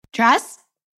Dress,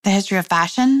 The History of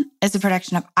Fashion is a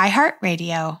production of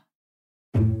iHeartRadio.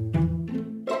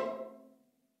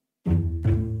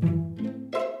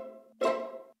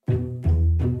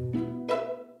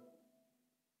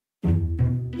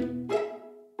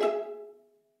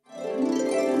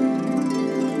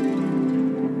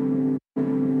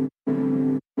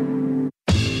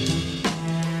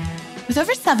 With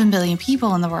over 7 billion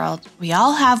people in the world, we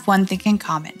all have one thing in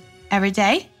common. Every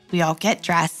day, we all get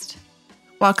dressed.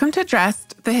 Welcome to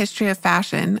Dressed, The History of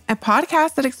Fashion, a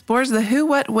podcast that explores the who,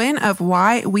 what, when of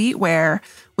why we wear.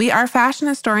 We are fashion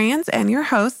historians and your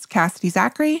hosts, Cassidy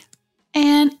Zachary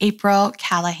and April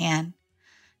Callahan.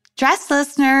 Dress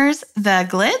listeners, the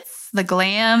glitz, the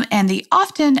glam, and the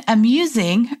often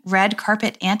amusing red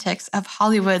carpet antics of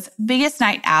Hollywood's biggest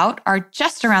night out are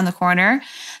just around the corner.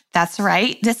 That's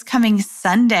right. This coming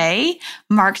Sunday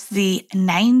marks the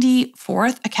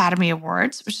 94th Academy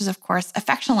Awards, which is, of course,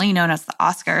 affectionately known as the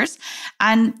Oscars.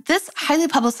 And this highly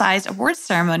publicized awards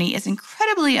ceremony is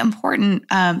incredibly important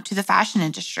to the fashion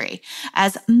industry,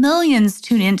 as millions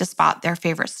tune in to spot their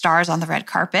favorite stars on the red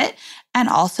carpet and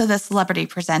also the celebrity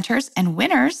presenters and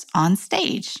winners on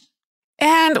stage.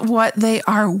 And what they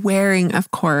are wearing, of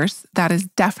course. That is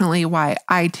definitely why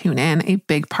I tune in, a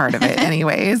big part of it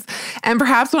anyways. And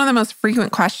perhaps one of the most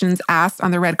frequent questions asked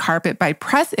on the red carpet by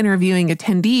press interviewing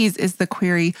attendees is the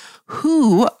query,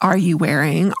 who are you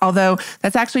wearing? Although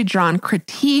that's actually drawn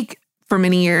critique for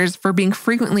many years for being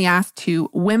frequently asked to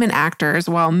women actors,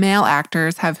 while male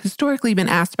actors have historically been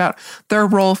asked about their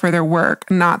role for their work,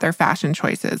 not their fashion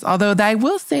choices. Although I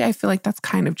will say I feel like that's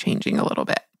kind of changing a little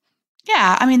bit.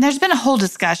 Yeah, I mean, there's been a whole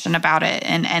discussion about it,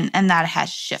 and that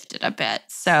has shifted a bit.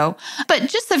 So, but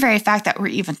just the very fact that we're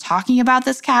even talking about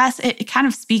this cast, it kind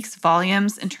of speaks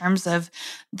volumes in terms of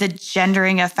the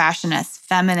gendering of fashion as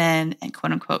feminine and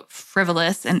quote unquote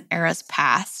frivolous in eras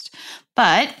past.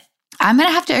 But I'm going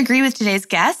to have to agree with today's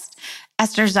guest,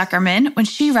 Esther Zuckerman, when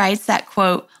she writes that,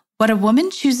 quote, what a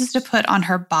woman chooses to put on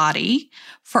her body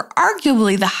for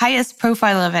arguably the highest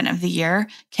profile event of the year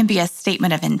can be a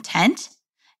statement of intent,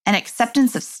 an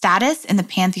acceptance of status in the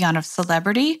pantheon of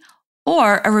celebrity,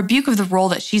 or a rebuke of the role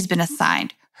that she's been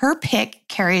assigned. Her pick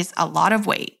carries a lot of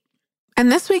weight.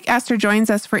 And this week, Esther joins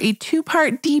us for a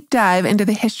two-part deep dive into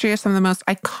the history of some of the most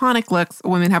iconic looks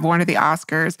women have worn at the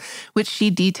Oscars, which she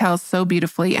details so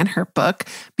beautifully in her book,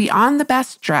 Beyond the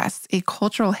Best Dress, a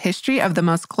cultural history of the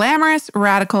most glamorous,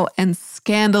 radical, and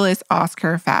scandalous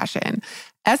Oscar fashion.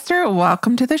 Esther,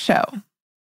 welcome to the show.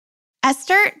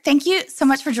 Esther, thank you so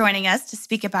much for joining us to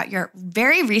speak about your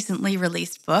very recently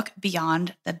released book,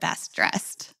 Beyond the Best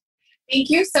Dressed. Thank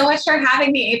you so much for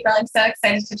having me, April. I'm so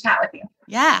excited to chat with you.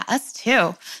 Yeah, us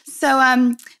too.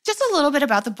 So just a little bit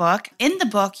about the book. In the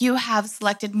book, you have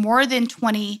selected more than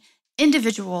 20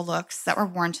 individual looks that were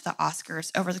worn to the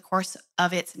Oscars over the course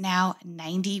of its now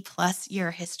 90-plus year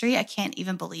history. I can't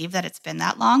even believe that it's been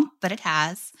that long, but it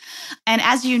has. And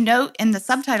as you note in the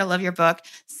subtitle of your book,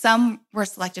 some were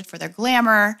selected for their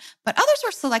glamour, but others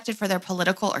were selected for their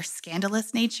political or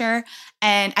scandalous nature.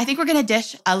 And I think we're going to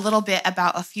dish a little bit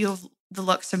about a few of the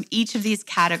looks from each of these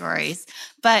categories.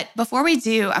 But before we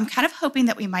do, I'm kind of hoping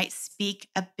that we might speak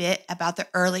a bit about the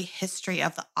early history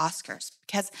of the Oscars,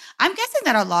 because I'm guessing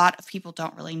that a lot of people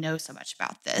don't really know so much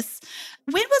about this.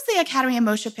 When was the Academy of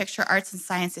Motion Picture Arts and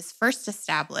Sciences first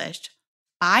established?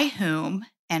 By whom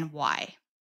and why?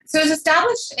 So it was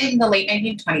established in the late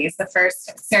 1920s. The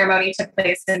first ceremony took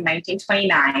place in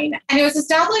 1929. And it was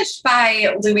established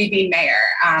by Louis B. Mayer,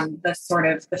 the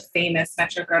famous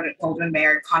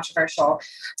Metro-Goldwyn-Mayer controversial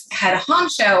head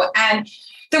honcho. And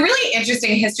the really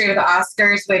interesting history of the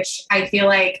Oscars, which I feel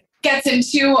like gets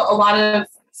into a lot of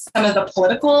some of the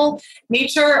political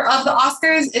nature of the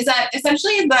Oscars, is that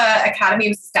essentially the Academy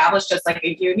was established as like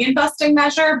a union busting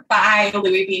measure by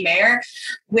Louis B. Mayer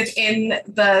within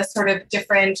the sort of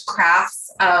different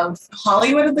crafts of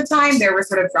Hollywood at the time. There were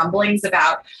sort of rumblings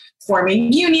about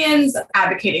forming unions,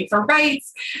 advocating for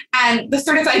rights. And the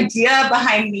sort of idea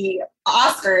behind the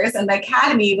Oscars and the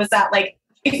Academy was that, like,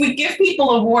 if we give people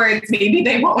awards, maybe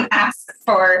they won't ask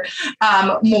for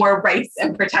more rights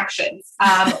and protections,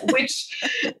 which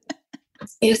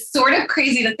is sort of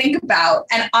crazy to think about.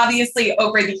 And obviously,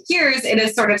 over the years, it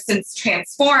has sort of since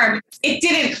transformed. It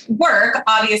didn't work.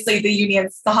 Obviously,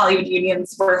 the Hollywood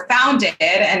unions were founded,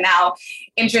 and now,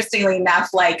 interestingly enough,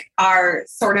 are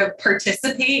sort of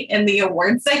participate in the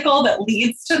award cycle that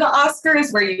leads to the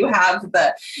Oscars, where you have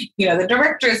the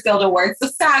Directors Guild Awards, the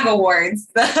SAG Awards,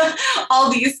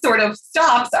 all these sort of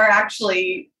stops are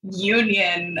actually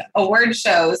union award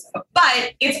shows.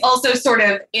 But it's also sort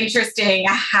of interesting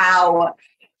how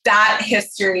that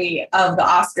history of the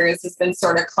Oscars has been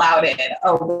sort of clouded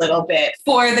a little bit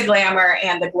for the glamour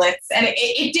and the glitz. And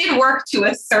it did work to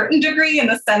a certain degree in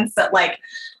the sense that, like,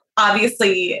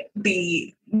 obviously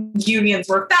the unions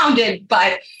were founded,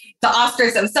 but the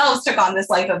Oscars themselves took on this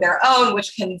life of their own,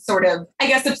 which can sort of, I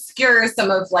guess, obscure some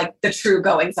of like the true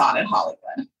goings on in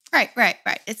Hollywood. Right.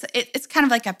 It's kind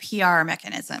of like a PR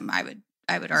mechanism, I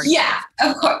would argue. Yeah,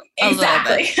 of course.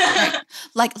 Exactly. Right.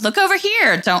 Like, look over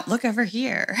here. Don't look over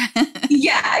here.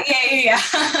 Yeah.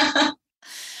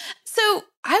 So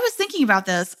I was thinking about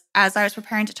this as I was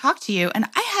preparing to talk to you, and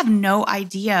I have no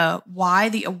idea why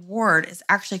the award is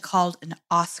actually called an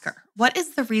Oscar. What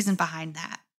is the reason behind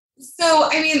that? So,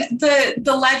 I mean,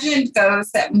 the legend goes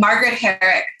that Margaret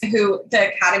Herrick, who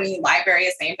the Academy Library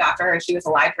is named after her, she was a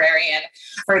librarian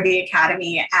for the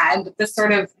Academy, and the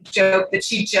sort of joke that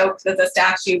she joked that the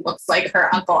statue looks like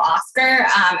her Uncle Oscar,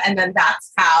 and then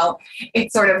that's how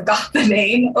it sort of got the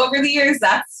name over the years.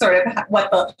 That's sort of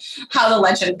how the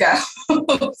legend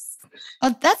goes.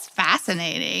 Oh, that's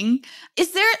fascinating.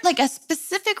 Is there like a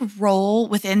specific role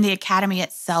within the Academy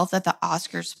itself that the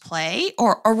Oscars play?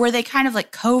 Or were they kind of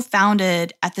like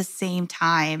co-founded at the same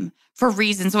time for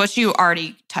reasons which you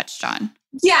already touched on?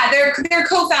 Yeah, they're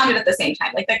co-founded at the same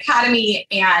time. Like the Academy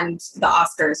and the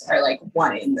Oscars are like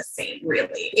one in the same,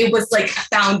 really. It was like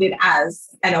founded as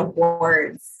an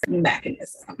awards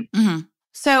mechanism. Mm-hmm.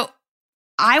 So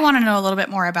I want to know a little bit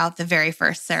more about the very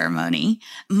first ceremony.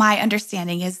 My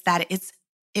understanding is that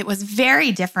it was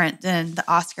very different than the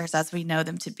Oscars as we know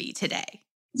them to be today.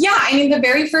 Yeah, I mean, the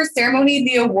very first ceremony,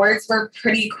 the awards were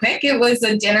pretty quick. It was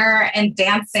a dinner and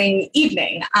dancing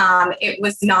evening. It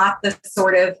was not the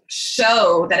sort of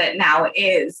show that it now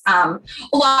is. A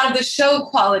lot of the show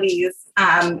qualities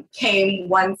came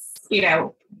once,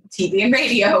 TV and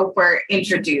radio were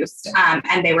introduced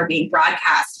and they were being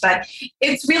broadcast. But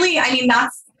it's really, I mean,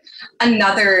 that's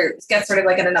gets sort of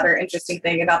like another interesting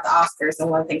thing about the Oscars. And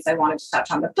one of the things I wanted to touch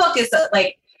on in the book is that,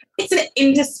 like, it's an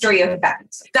industry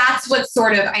event. That's what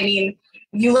sort of, I mean,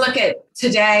 you look at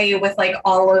today with like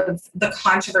all of the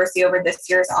controversy over this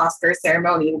year's Oscar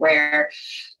ceremony, where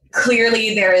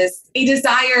clearly there is a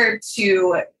desire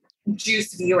to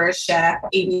juice viewership.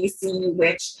 ABC,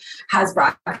 which has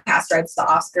broadcast rights to the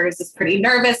Oscars, is pretty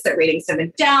nervous that ratings have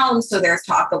been down. So there's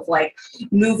talk of like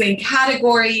moving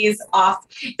categories off,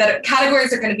 that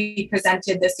categories are going to be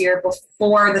presented this year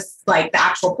before this, like the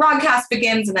actual broadcast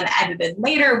begins, and then edited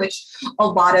later, which a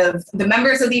lot of the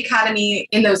members of the Academy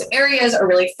in those areas are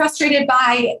really frustrated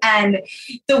by. And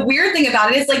the weird thing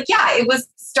about it is, like, yeah, it was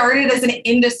started as an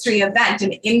industry event,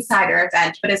 an insider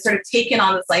event, but it's sort of taken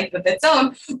on this life of its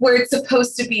own, where it's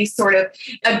supposed to be sort of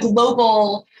a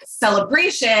global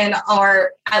celebration,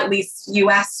 or at least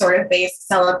US sort of based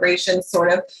celebration,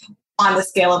 sort of on the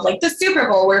scale of like the Super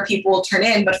Bowl, where people will turn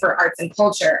in, but for arts and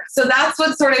culture. So that's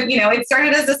what sort of, it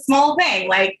started as a small thing,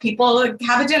 like people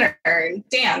have a dinner and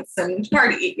dance and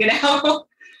party,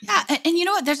 Yeah. And you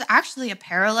know what? There's actually a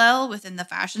parallel within the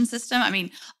fashion system. I mean,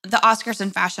 the Oscars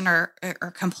and fashion are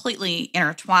completely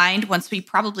intertwined once we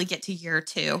probably get to year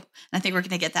 2. And I think we're going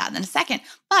to get that in a second.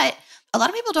 But a lot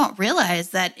of people don't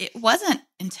realize that it wasn't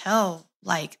until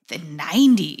like the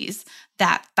 90s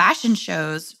that fashion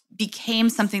shows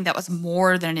became something that was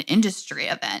more than an industry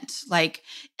event. Like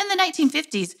in the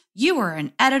 1950s, you were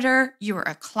an editor, you were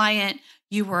a client,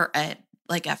 you were a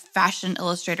fashion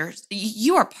illustrator.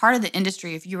 You are part of the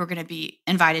industry if you were going to be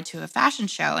invited to a fashion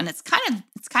show. And it's kind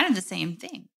of the same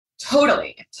thing.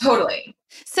 Totally.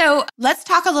 So let's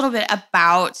talk a little bit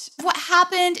about what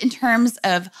happened in terms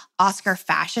of Oscar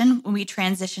fashion when we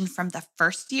transitioned from the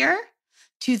first year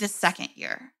to the second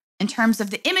year, in terms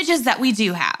of the images that we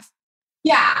do have.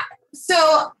 Yeah.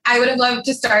 So I would have loved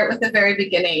to start with the very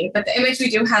beginning, but the image we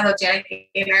do have of Janet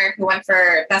Gaynor, who won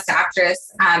for Best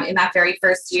Actress in that very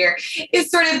first year,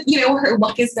 is sort of, her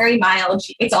look is very mild.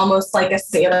 It's almost like a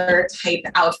sailor type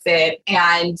outfit.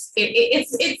 And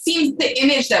it seems the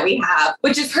image that we have,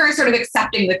 which is her sort of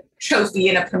accepting the trophy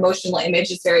in a promotional image,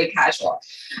 is very casual.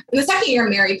 In the second year,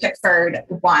 Mary Pickford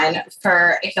won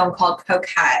for a film called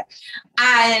Coquette.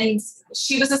 And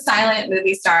she was a silent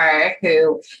movie star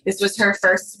who, this was her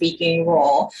first speaking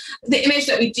role. The image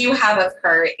that we do have of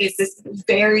her is this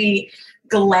very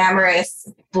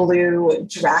glamorous blue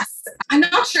dress. I'm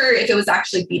not sure if it was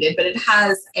actually beaded, but it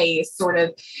has a sort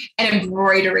of an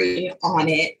embroidery on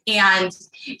it. And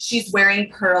she's wearing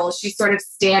pearls. She's sort of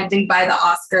standing by the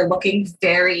Oscar looking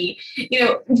very,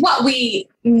 what we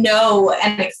know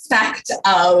and expect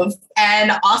of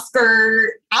an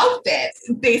Oscar outfit.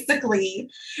 Basically,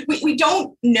 we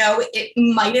don't know. It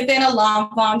might have been a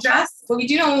l'enfant dress. What we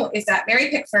do know is that Mary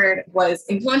Pickford was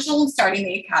influential in starting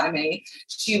the Academy.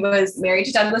 She was married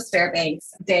to Douglas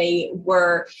Fairbanks. They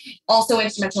were also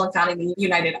instrumental in founding the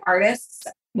United Artists,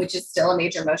 which is still a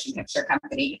major motion picture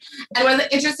company. And one of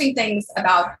the interesting things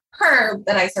about her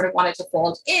that I sort of wanted to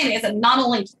fold in is that not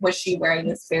only was she wearing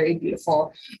this very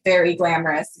beautiful, very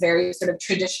glamorous, very sort of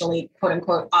traditionally, quote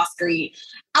unquote, Oscar-y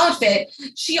outfit,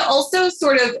 she also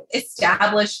sort of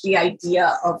established the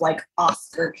idea of like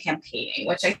Oscar campaigning,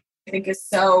 which I think is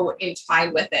so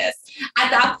entwined with this. At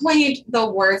that point, the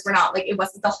awards were not like, it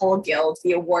wasn't the whole guild.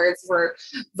 The awards were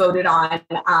voted on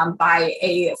by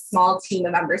a small team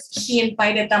of members. She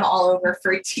invited them all over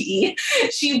for tea.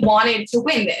 She wanted to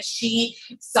win this. She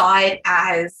saw it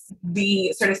as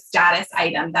the sort of status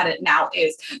item that it now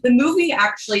is. The movie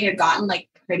actually had gotten like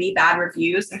pretty bad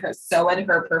reviews, and so had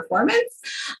her performance.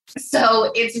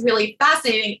 So it's really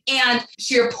fascinating. And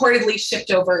she reportedly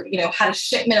shipped over, had a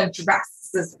shipment of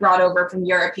dresses brought over from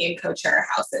European couture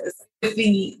houses with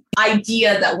the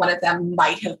idea that one of them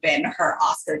might have been her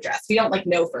Oscar dress. We don't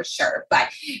know for sure, but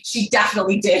she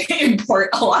definitely did import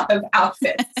a lot of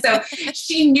outfits. So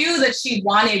she knew that she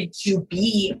wanted to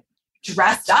be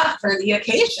dressed up for the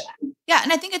occasion. Yeah,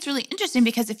 and I think it's really interesting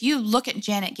because if you look at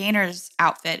Janet Gaynor's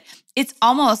outfit, it's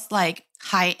almost like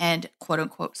high-end,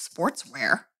 quote-unquote,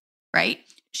 sportswear, right?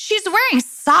 She's wearing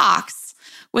socks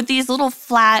with these little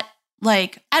flat,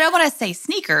 I don't want to say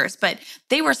sneakers, but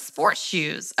they were sports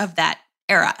shoes of that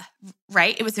era,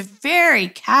 right? It was a very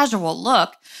casual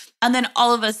look. And then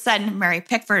all of a sudden, Mary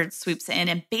Pickford swoops in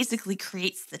and basically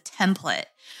creates the template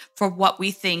for what we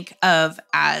think of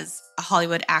as a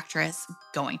Hollywood actress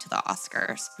going to the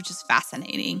Oscars, which is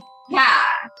fascinating. Yeah,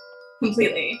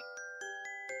 completely.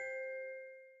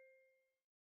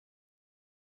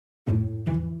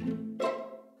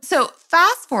 So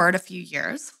fast forward a few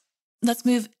years. Let's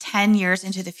move 10 years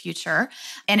into the future.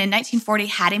 And in 1940,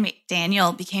 Hattie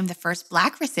McDaniel became the first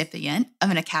Black recipient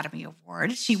of an Academy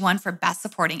Award. She won for Best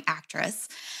Supporting Actress.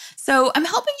 So I'm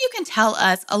hoping you can tell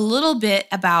us a little bit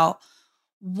about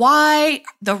why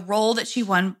the role that she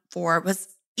won for was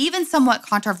even somewhat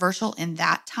controversial in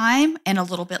that time and a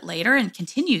little bit later and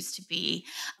continues to be.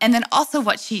 And then also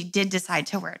what she did decide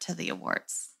to wear to the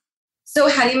awards. So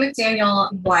Hattie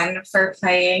McDaniel won for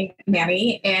playing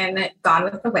Mammy in Gone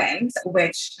with the Wind,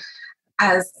 which,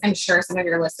 as I'm sure some of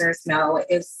your listeners know,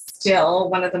 is still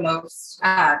one of the most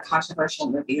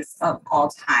controversial movies of all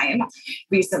time.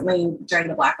 Recently, during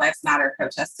the Black Lives Matter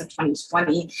protests of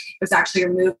 2020, it was actually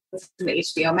removed from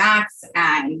HBO Max,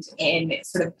 and in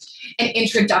sort of an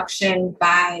introduction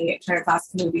by Turner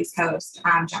Classic Movies host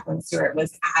Jacqueline Stewart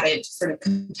was added to sort of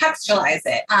contextualize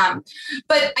it.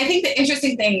 But I think the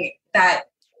interesting thing that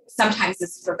sometimes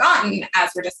is forgotten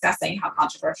as we're discussing how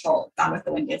controversial Gone with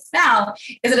the Wind is now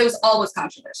is that it was always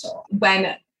controversial.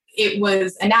 When it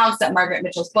was announced that Margaret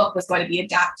Mitchell's book was going to be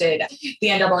adapted, the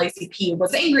NAACP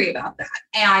was angry about that.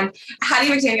 And Hattie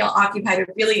McDaniel occupied a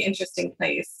really interesting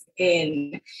place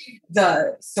in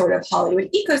the sort of Hollywood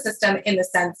ecosystem in the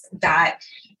sense that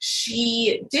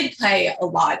she did play a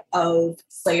lot of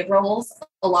slave roles,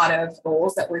 a lot of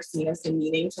roles that were seen as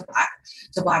demeaning to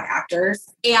Black actors.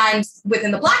 And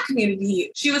within the Black community,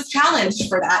 she was challenged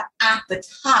for that at the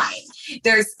time.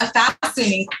 There's a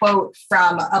fascinating quote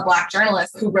from a Black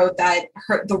journalist who wrote that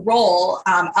the role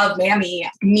of Mammy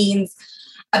means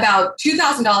about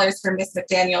 $2,000 for Miss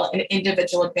McDaniel in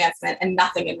individual advancement and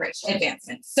nothing in rich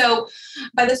advancement. So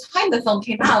by the time the film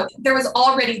came out, there was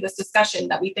already this discussion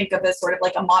that we think of as sort of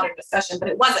like a modern discussion, but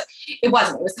it wasn't. It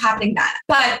was happening then.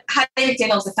 But Hattie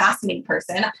McDaniel is a fascinating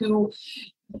person who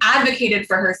advocated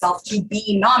for herself to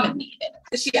be nominated.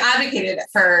 She advocated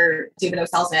for David O.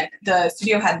 Selznick. The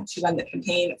studio had to run the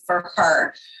campaign for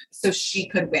her so she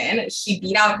could win. She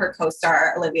beat out her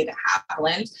co-star, Olivia de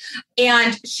Havilland,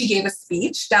 and she gave a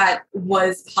speech that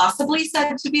was possibly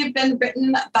said to have been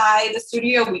written by the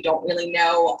studio. We don't really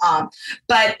know,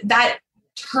 but that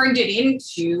turned it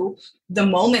into the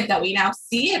moment that we now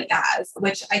see it as,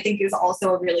 which I think is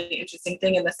also a really interesting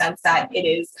thing in the sense that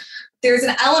there's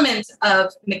an element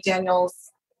of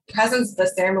McDaniel's presence at the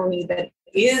ceremony that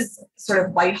is sort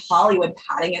of white Hollywood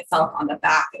patting itself on the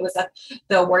back. It was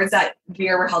the awards that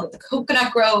year were held at the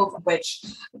Coconut Grove, which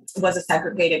was a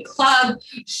segregated club.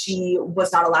 She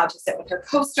was not allowed to sit with her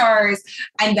co-stars.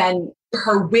 And then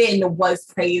her win was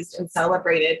praised and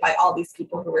celebrated by all these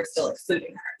people who were still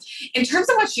excluding her. In terms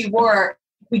of what she wore,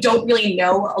 we don't really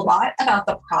know a lot about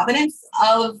the provenance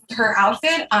of her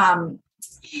outfit.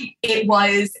 It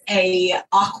was a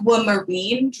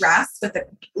aquamarine dress with a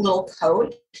little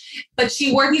coat, but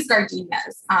she wore these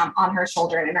gardenias on her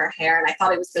shoulder and in her hair. And I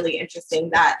thought it was really interesting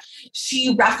that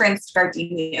she referenced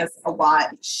gardenias a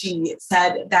lot. She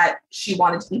said that she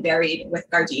wanted to be buried with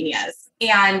gardenias.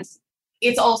 And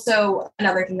it's also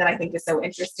another thing that I think is so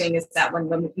interesting is that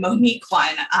when Monique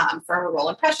won for her role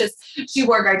in Precious, she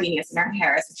wore gardenias in her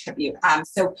hair as a tribute.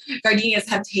 So gardenias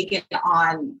have taken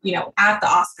on, at the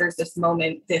Oscars this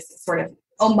moment, this sort of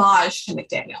homage to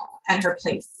McDaniel and her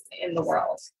place in the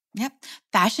world. Yep.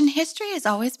 Fashion history is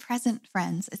always present,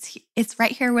 friends. It's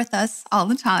right here with us all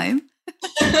the time.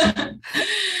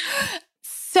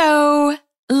 So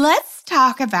let's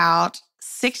talk about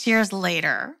 6 years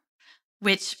later,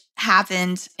 which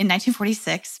happened in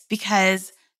 1946,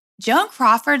 because Joan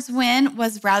Crawford's win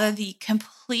was rather the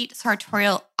complete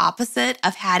sartorial opposite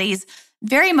of Hattie's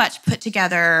very much put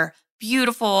together,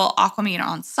 beautiful aquamarine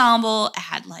ensemble. It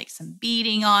had like some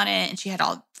beading on it, and she had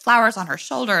all flowers on her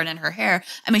shoulder and in her hair.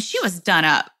 I mean, she was done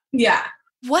up. Yeah.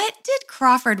 What did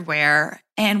Crawford wear,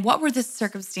 and what were the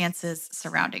circumstances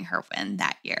surrounding her win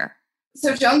that year?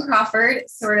 So Joan Crawford,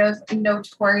 sort of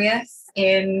notorious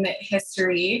in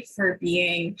history for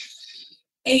being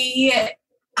a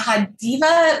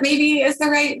diva, maybe is the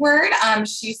right word.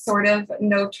 She's sort of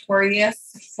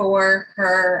notorious for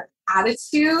her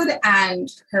attitude and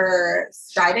her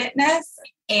stridentness.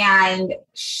 And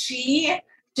she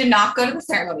did not go to the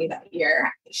ceremony that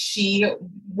year. She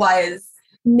was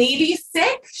maybe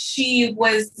sick. She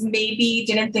was maybe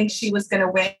didn't think she was going to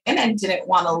win and didn't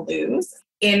want to lose.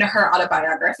 In her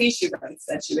autobiography, she wrote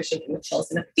that she was shaking with chills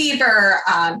and a fever.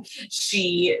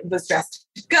 She was dressed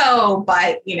to go,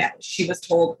 but, she was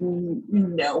told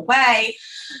no way.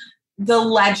 The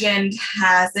legend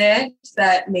has it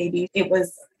that maybe it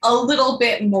was a little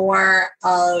bit more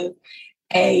of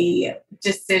a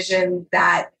decision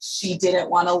that she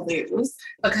didn't want to lose,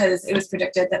 because it was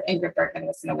predicted that Ingrid Bergman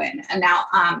was going to win. And now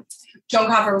Joan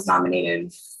Crawford was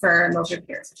nominated for Mildred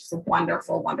Pierce, which is a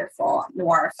wonderful, wonderful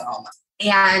noir film.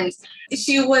 And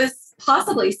she was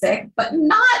possibly sick, but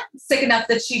not sick enough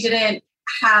that she didn't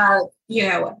have,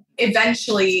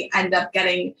 eventually end up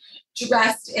getting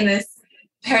dressed in this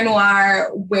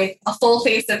peignoir with a full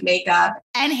face of makeup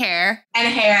and hair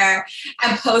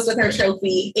and pose with her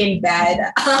trophy in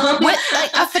bed. With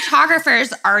a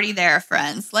photographer's already there,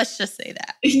 friends. Let's just say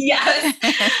that. Yes.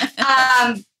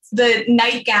 The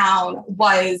nightgown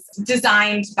was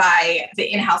designed by the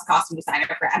in-house costume designer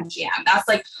for MGM. That's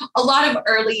like a lot of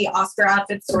early Oscar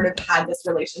outfits sort of had this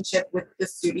relationship with the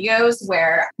studios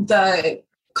where the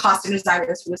costume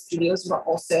designers for the studios were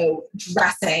also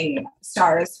dressing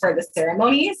stars for the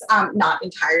ceremonies. Not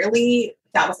entirely,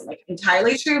 that wasn't like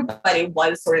entirely true, but it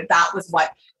was sort of, that was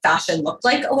what fashion looked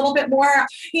like a little bit more,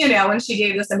 and she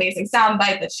gave this amazing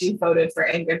soundbite that she voted for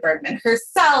Ingrid Bergman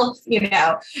herself,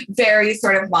 very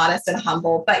sort of modest and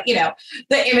humble. But,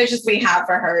 the images we have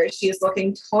for her, she is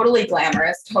looking totally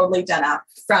glamorous, totally done up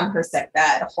from her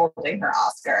sickbed, holding her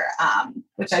Oscar,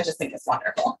 which I just think is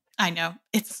wonderful. I know.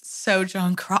 It's so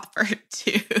Joan Crawford,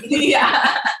 too.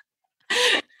 Yeah.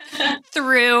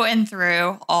 Through and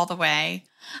through, all the way.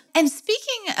 And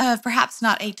speaking of perhaps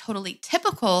not a totally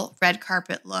typical red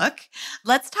carpet look,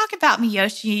 let's talk about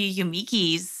Miyoshi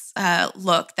Yumiki's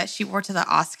look that she wore to the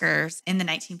Oscars in the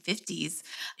 1950s.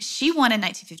 She won in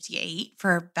 1958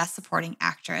 for Best Supporting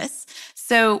Actress.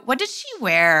 So what did she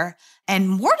wear? And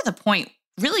more to the point,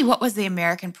 really, what was the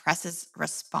American press's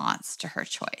response to her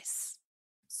choice?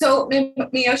 So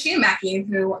Miyoshi Umeki,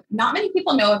 who not many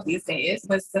people know of these days,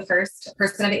 was the first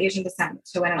person of Asian descent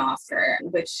to win an Oscar,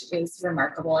 which is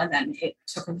remarkable. And then it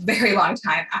took a very long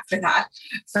time after that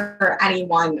for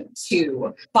anyone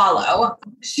to follow.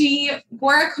 She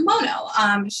wore a kimono.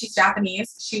 She's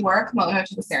Japanese. She wore a kimono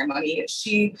to the ceremony.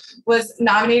 She was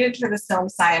nominated for the film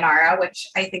Sayonara, which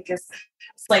I think is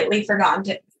slightly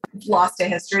forgotten, lost to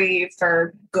history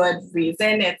for good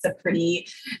reason. It's a pretty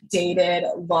dated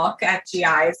look at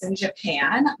GIs in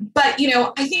Japan. But,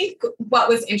 I think what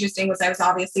was interesting was I was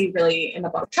obviously really in the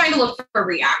book trying to look for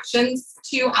reactions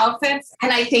to outfits.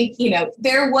 And I think,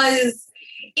 there was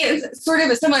sort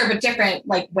of a similar but different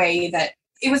way that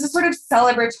it was a sort of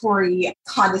celebratory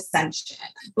condescension.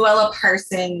 Luella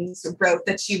Parsons wrote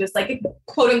that she was like a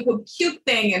quote unquote cute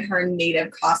thing in her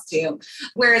native costume.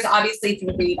 Whereas obviously if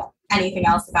you read anything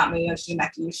else about Miyoshi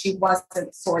Umeki, she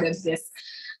wasn't sort of this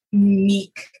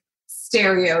meek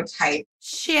stereotype.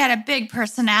 She had a big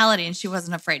personality and she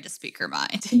wasn't afraid to speak her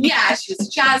mind. Yeah, she was a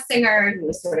jazz singer who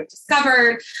was sort of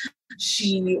discovered.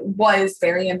 She was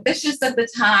very ambitious at the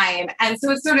time. And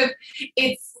so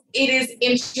it is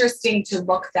interesting to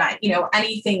look that,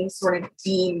 anything sort of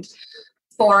deemed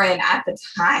foreign at the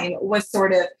time, was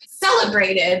sort of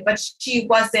celebrated, but she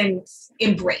wasn't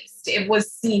embraced. It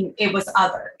was seen, it was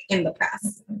othered in the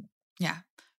press. Yeah,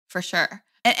 for sure.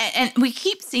 And we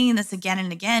keep seeing this again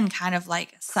and again, kind of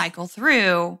like cycle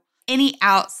through any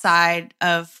outside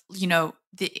of,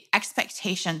 the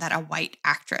expectation that a white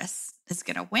actress is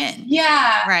going to win.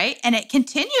 Yeah. Right. And it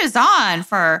continues on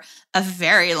for a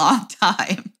very long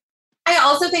time. I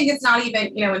also think it's not even,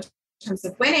 in terms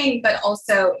of winning, but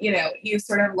also, you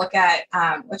sort of look at,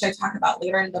 which I talk about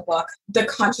later in the book, the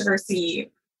controversy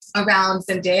around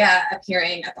Zendaya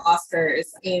appearing at the Oscars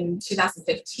in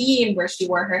 2015, where she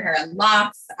wore her hair in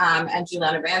locks, and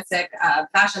Giuliana Rancic,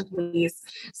 Fashion Police,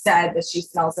 said that she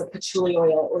smells of patchouli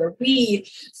oil or weed,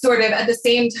 sort of at the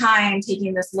same time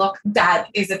taking this look that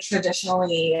is a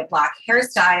traditionally Black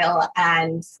hairstyle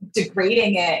and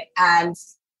degrading it and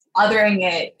othering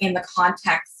it in the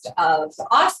context of the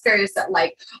Oscars, that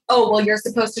like, oh, well, you're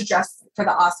supposed to dress for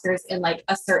the Oscars in like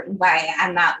a certain way,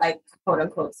 and that like quote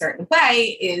unquote certain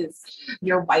way is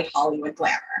your white Hollywood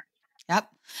glamour. Yep.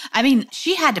 I mean,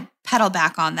 she had to pedal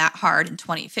back on that hard in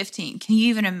 2015. Can you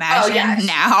even imagine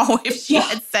now if she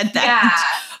had said that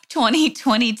in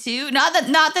 2022? Not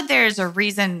that there's a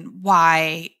reason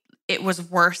why it was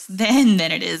worse then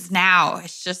than it is now.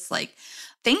 It's just like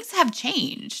things have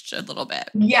changed a little bit.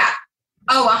 Yeah.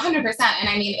 Oh, 100%. And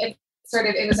I mean,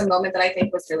 it was a moment that I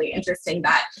think was really interesting,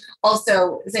 that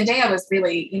also Zendaya was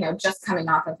really, just coming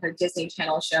off of her Disney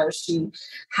Channel show. She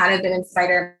hadn't been in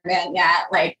Spider-Man yet.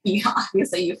 Like,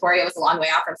 obviously Euphoria was a long way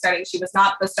off from starting. She was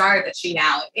not the star that she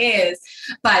now is,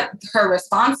 but her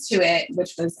response to it,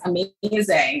 which was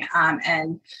amazing,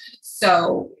 and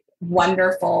so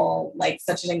wonderful, like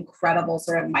such an incredible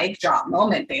sort of mic drop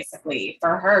moment, basically,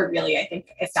 for her, really, I think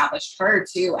established her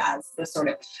too as the sort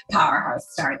of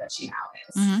powerhouse star that she now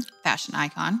is. Mm-hmm. Fashion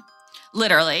icon.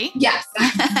 Literally. Yes.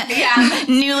 Yeah.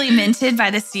 Newly minted by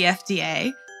the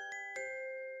CFDA.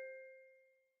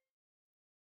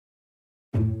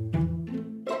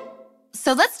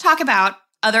 So let's talk about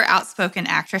other outspoken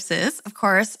actresses. Of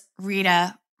course,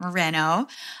 Rita Moreno,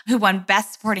 who won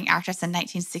Best Supporting Actress in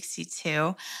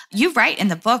 1962. You write in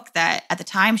the book that at the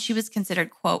time she was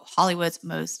considered, quote, Hollywood's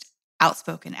most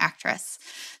outspoken actress.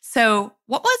 So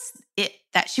what was it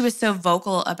that she was so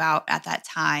vocal about at that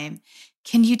time?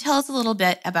 Can you tell us a little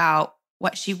bit about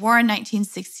what she wore in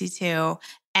 1962?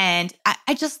 And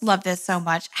I just love this so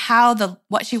much, how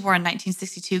what she wore in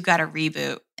 1962 got a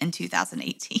reboot in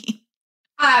 2018.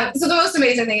 So the most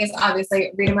amazing thing is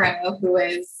obviously Rita Moreno, who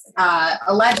is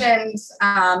a legend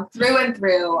through and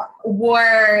through,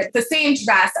 wore the same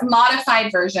dress, a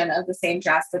modified version of the same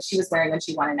dress that she was wearing when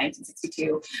she won in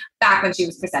 1962, back when she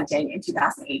was presenting in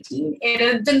 2018. It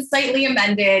had been slightly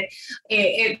amended.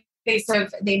 They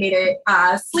made it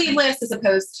sleeveless as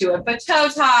opposed to a bateau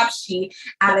top. She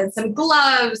added some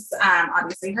gloves.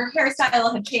 Obviously, her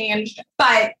hairstyle had changed,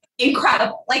 but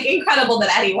incredible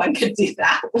that anyone could do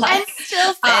that. And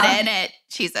still fit in it.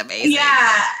 She's amazing.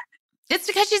 Yeah. It's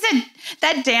because she's in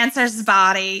that dancer's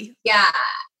body. Yeah.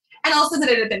 And also that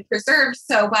it had been preserved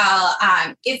so well.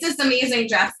 It's this amazing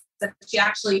dress that she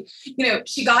actually,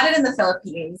 she got it in the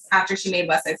Philippines after she made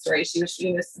West Side Story. She was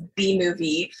shooting this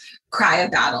B-movie, Cry of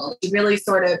Battle. She really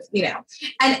sort of,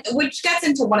 and which gets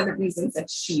into one of the reasons that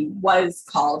she was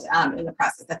called in the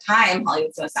press at the time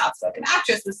Hollywood's most outspoken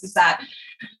actress. This is that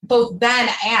both then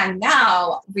and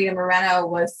now, Rita Moreno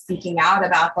was speaking out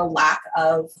about the lack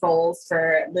of roles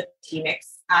for Latinx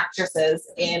actresses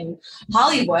in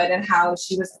Hollywood and how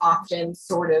she was often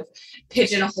sort of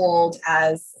pigeonholed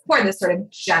as for this sort of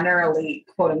generally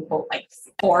quote unquote like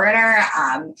foreigner.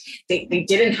 They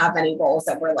didn't have any roles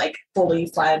that were like fully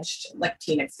fledged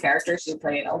Latinx characters. She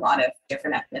played a lot of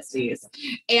different ethnicities,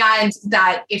 and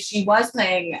that if she was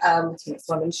playing a Latinx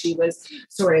woman, she was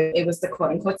it was the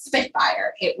quote unquote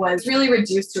spitfire. It was really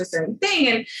reduced to a certain thing.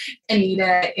 And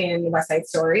Anita in West Side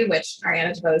Story, which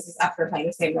Ariana DeBose is up for playing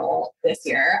the same role this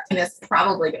year and is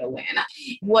probably going to win,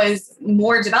 was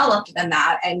more developed than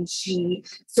that. And she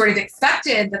sort of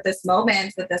expected that this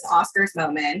Oscars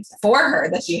moment for her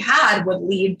that she had would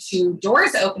lead to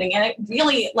doors opening. And it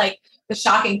really, like, the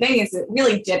shocking thing is it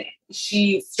really didn't.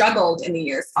 She struggled in the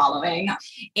years following.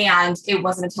 And it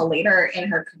wasn't until later in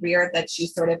her career that she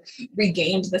sort of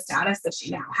regained the status that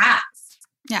she now has.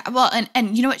 Yeah, well,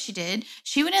 and you know what she did?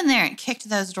 She went in there and kicked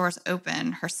those doors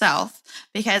open herself,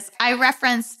 because I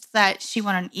referenced that she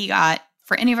won an EGOT.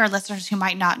 For any of our listeners who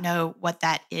might not know what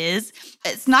that is,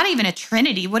 it's not even a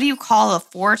trinity. What do you call a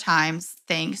 4 times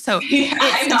thing? So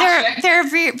there are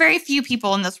very, very few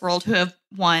people in this world who have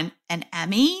won an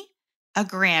Emmy, a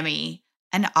Grammy,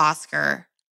 an Oscar,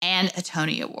 and a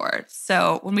Tony Award.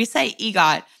 So when we say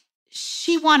EGOT,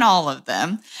 she won all of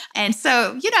them. And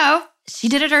so, you know, she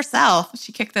did it herself.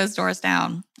 She kicked those doors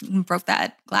down and broke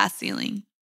that glass ceiling.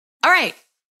 All right.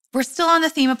 We're still on the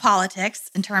theme of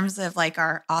politics in terms of like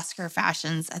our Oscar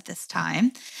fashions at this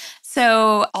time.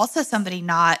 So also somebody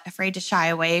not afraid to shy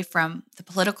away from the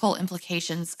political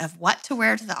implications of what to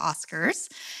wear to the Oscars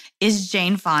is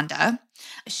Jane Fonda.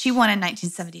 She won in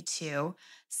 1972.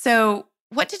 So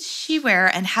what did she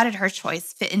wear and how did her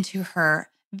choice fit into her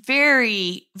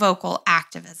very vocal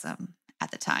activism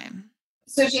at the time?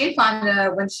 So Jane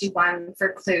Fonda, when she won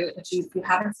for Clute, which if you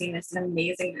haven't seen, it's an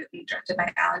amazing movie directed by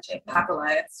Alan J.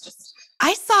 Pakula. It's just...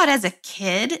 I saw it as a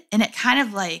kid, and it kind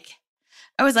of like,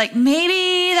 I was like,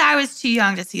 maybe I was too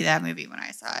young to see that movie when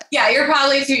I saw it. Yeah, you're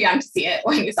probably too young to see it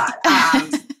when you saw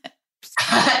it.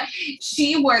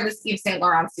 She wore this Yves Saint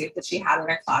Laurent suit that she had in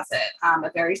her closet, a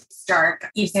very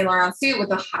stark Yves Saint Laurent suit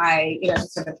with a high,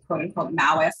 sort of quote unquote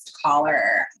Maoist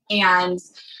collar. And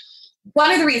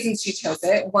one of the reasons she chose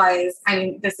it was,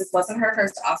 wasn't her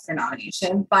first Oscar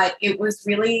nomination, but it was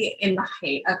really in the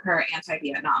height of her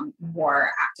anti-Vietnam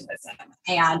War activism.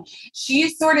 And she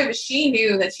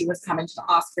knew that she was coming to the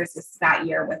Oscars that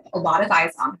year with a lot of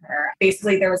eyes on her.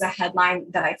 Basically, there was a headline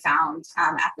that I found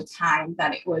at the time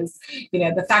that it was,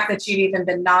 the fact that she'd even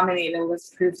been nominated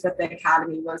was proof that the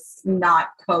Academy was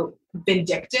not, quote,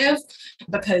 vindictive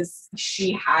because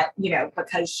she had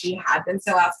been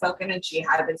so outspoken and she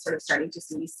had been sort of starting to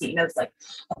be seen as like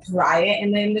a pariah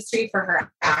in the industry for her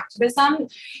activism.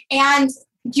 And,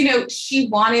 she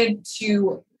wanted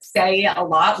to say a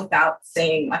lot without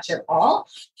saying much at all.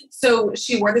 So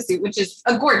she wore the suit, which is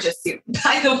a gorgeous suit,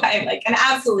 by the way, like an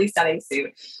absolutely stunning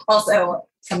suit. Also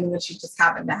something that she just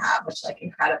happened to have, which like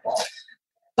incredible.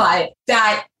 But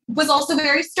that was also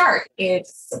very stark.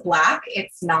 It's black.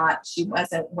 She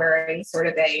wasn't wearing sort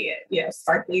of a,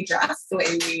 sparkly dress the way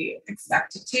we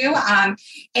expected to.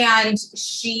 And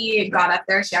she got up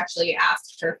there. She actually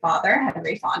asked her father,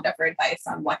 Henry Fonda, for advice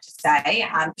on what to say.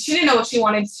 She didn't know what she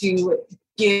wanted to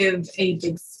give a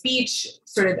big speech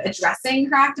sort of addressing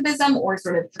her activism or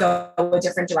sort of go a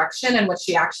different direction. And what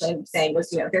she actually was saying was,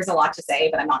 there's a lot to say,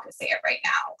 but I'm not going to say it right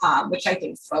now, which I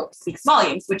think speaks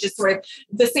volumes, which is sort of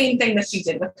the same thing that she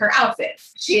did with her outfit.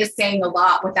 She is saying a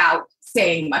lot without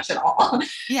saying much at all.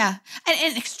 Yeah.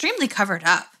 And extremely covered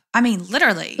up. I mean,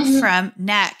 literally from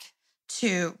neck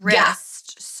to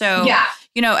wrist. Yeah.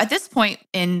 So, at this point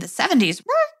in the 70s,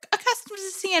 we're accustomed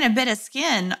to seeing a bit of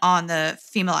skin on the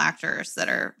female actors that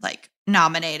are like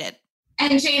nominated.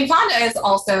 And Jane Fonda is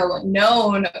also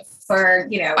known for,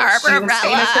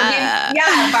 Barbarella.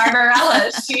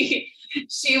 Barbarella.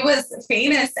 She was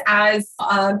famous as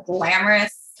a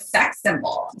glamorous sex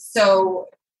symbol. So,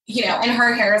 and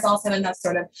her hair is also in that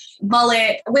sort of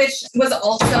mullet, which was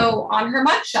also on her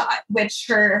mugshot, which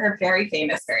her very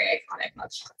famous, very iconic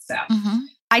mugshot. So.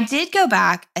 I did go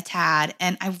back a tad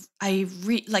and when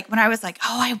I was like,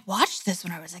 oh, I watched this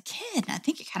when I was a kid. And I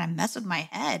think it kind of messed with my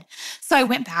head. So I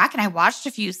went back and I watched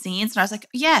a few scenes and I was like,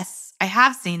 yes, I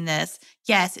have seen this.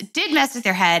 Yes, it did mess with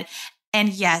your head. And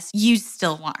yes, you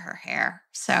still want her hair.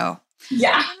 So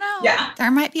yeah, I don't know. Yeah. There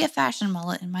might be a fashion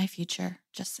mullet in my future.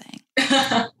 Just saying.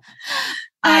 I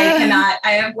cannot.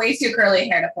 I have way too curly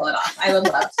hair to pull it off. I would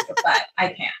love to, but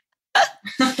I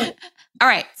can't. All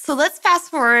right, so let's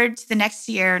fast forward to the next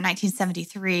year,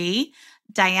 1973.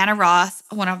 Diana Ross,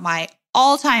 one of my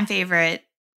all-time favorite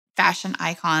fashion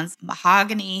icons,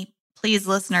 Mahogany. Please,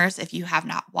 listeners, if you have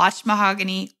not watched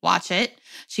Mahogany, watch it.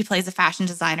 She plays a fashion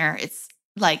designer. It's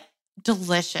like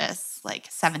delicious, like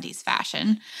 70s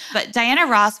fashion. But Diana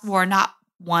Ross wore not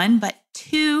one, but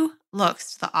two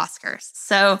looks to the Oscars.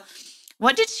 So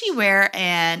what did she wear?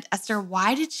 And Esther,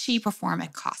 why did she perform a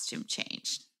costume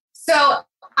change? So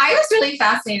I was really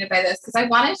fascinated by this because I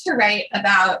wanted to write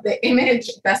about the image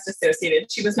best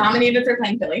associated. She was nominated for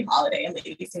playing Billie Holiday in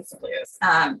Lady Sings the Blues.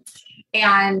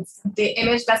 And the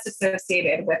image best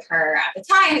associated with her at the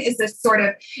time is this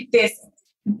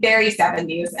very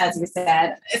 70s, as you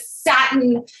said, a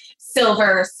satin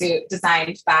silver suit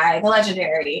designed by the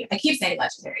legendary, I keep saying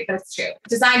legendary, but it's true,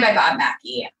 designed by Bob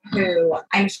Mackie, who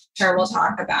I'm sure we'll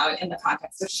talk about in the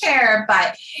context of Cher.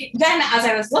 But then as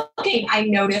I was looking, I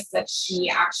noticed that she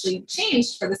actually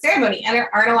changed for the ceremony, and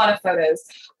there aren't a lot of photos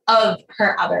of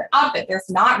her other outfit. There's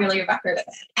not really a record of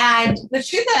it. And the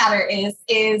truth of the matter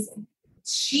is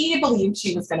she believed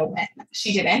she was going to win.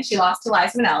 She didn't. She lost to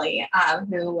Liza Minnelli,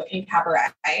 who in Cabaret,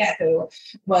 who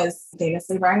was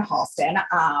famously wearing Halston,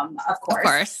 of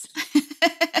course.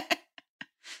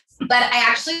 But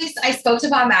I spoke to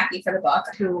Bob Mackie for the book,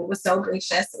 who was so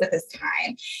gracious with his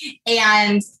time.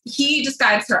 And he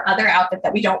describes her other outfit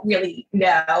that we don't really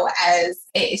know as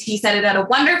He said it had a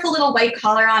wonderful little white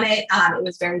collar on it. It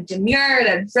was very demure. It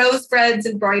had rosebreads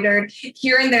embroidered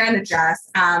here and there in the dress.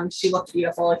 She looked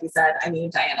beautiful. He said, I mean,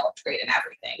 Diana looked great in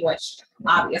everything, which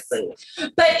obviously.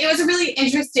 But it was a really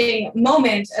interesting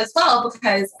moment as well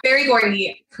because Berry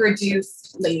Gordy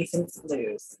produced Lady Sings the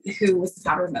Blues, who was the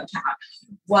founder of Motown,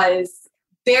 was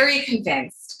very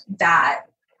convinced that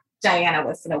Diana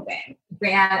was going to win,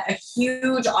 ran a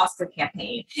huge Oscar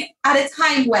campaign at a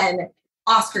time when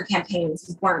Oscar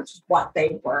campaigns weren't what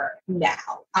they were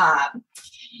now.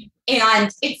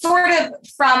 And it sort of,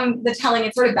 from the telling,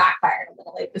 it sort of backfired a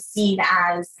little. It was seen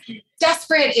as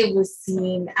desperate. It was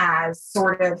seen as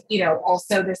sort of,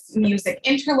 also this music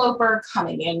interloper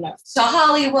coming in to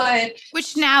Hollywood.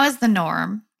 Which now is the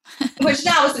norm.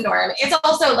 It's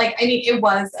also it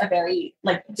was a very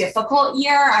difficult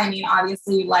year. I mean,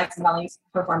 obviously Liza Minnelli's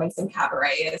performance in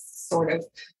Cabaret is sort of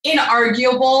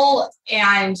inarguable,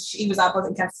 and she was up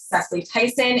against Cecily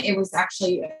Tyson. It was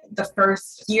actually the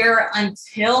first year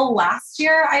until last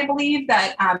year, I believe,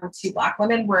 that two Black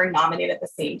women were nominated at the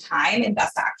same time in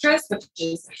Best Actress, which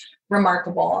is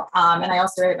remarkable. And I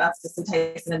also write about Cecily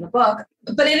Tyson in the book.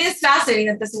 But it is fascinating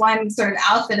that this one sort of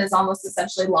outfit is almost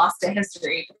essentially lost to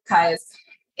history, because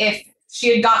if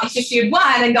she had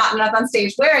won and gotten up on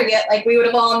stage wearing it, we would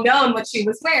have all known what she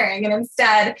was wearing. And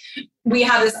instead, we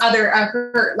have this other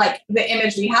her, the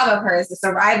image we have of her is this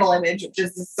arrival image, which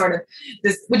is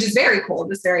which is very cool,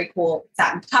 this very cool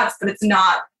satin tux, but it's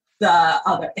not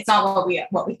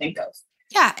what we think of.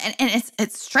 Yeah, and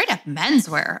it's straight up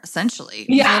menswear essentially.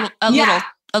 Yeah,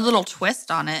 a little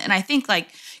twist on it, and I think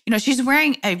she's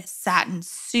wearing a satin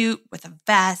suit with a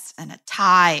vest and a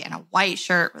tie and a white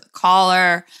shirt with a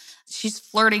collar. She's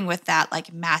flirting with that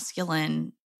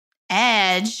masculine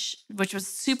edge, which was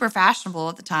super fashionable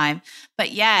at the time.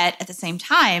 But yet at the same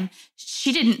time,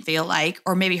 she didn't feel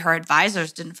or maybe her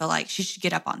advisors didn't feel like she should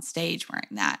get up on stage wearing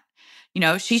that.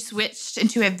 She switched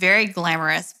into a very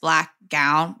glamorous black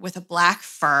gown with a black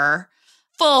fur,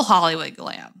 full Hollywood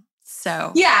glam.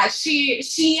 So yeah, she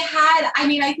had, I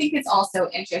think it's also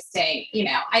interesting,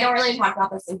 I don't really talk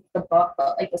about this in the book,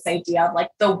 but this idea of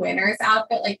the winner's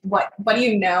outfit, what do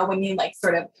you know when you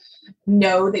sort of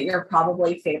know that you're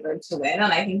probably favored to win?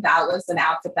 And I think that was an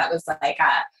outfit that was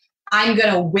I'm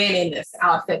going to win in this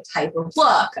outfit type of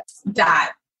look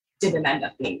that didn't end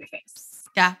up being the case.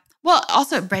 Yeah. Well,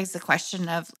 also it begs the question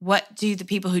of what do the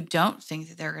people who don't think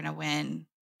that they're going to win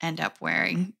end up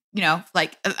wearing?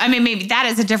 Maybe that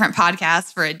is a different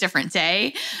podcast for a different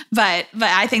day, but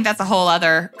I think that's a whole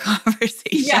other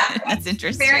conversation. Yeah, that's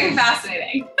interesting. Very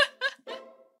fascinating.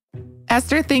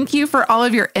 Esther, thank you for all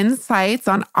of your insights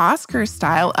on Oscar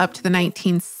style up to the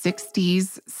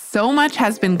 1960s. So much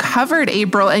has been covered,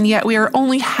 April, and yet we are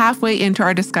only halfway into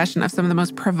our discussion of some of the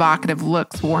most provocative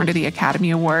looks worn to the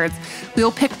Academy Awards.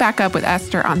 We'll pick back up with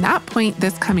Esther on that point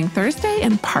this coming Thursday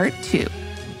in part 2.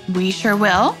 We sure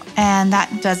will. And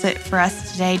that does it for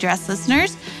us today, dress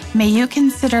listeners. May you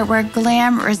consider where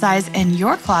glam resides in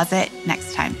your closet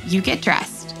next time you get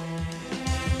dressed.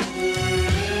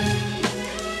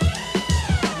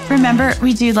 Remember,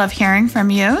 we do love hearing from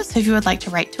you. So if you would like to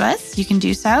write to us, you can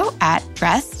do so at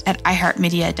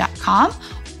dressed@iheartmedia.com,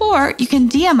 or you can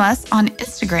DM us on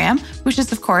Instagram, which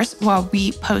is, of course, while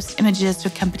we post images to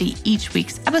accompany each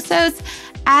week's episodes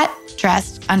at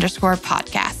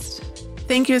dressed_podcast.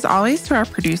 Thank you, as always, to our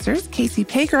producers, Casey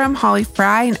Pagram, Holly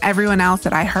Fry, and everyone else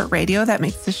at iHeartRadio that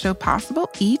makes this show possible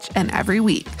each and every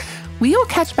week. We will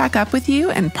catch back up with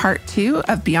you in part 2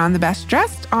 of Beyond the Best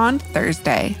Dressed on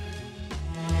Thursday.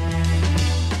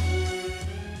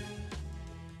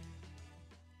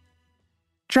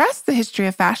 Dress, the History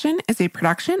of Fashion is a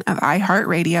production of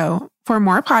iHeartRadio. For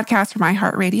more podcasts from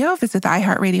iHeartRadio, visit the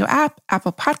iHeartRadio app,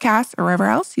 Apple Podcasts, or wherever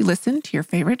else you listen to your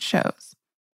favorite shows.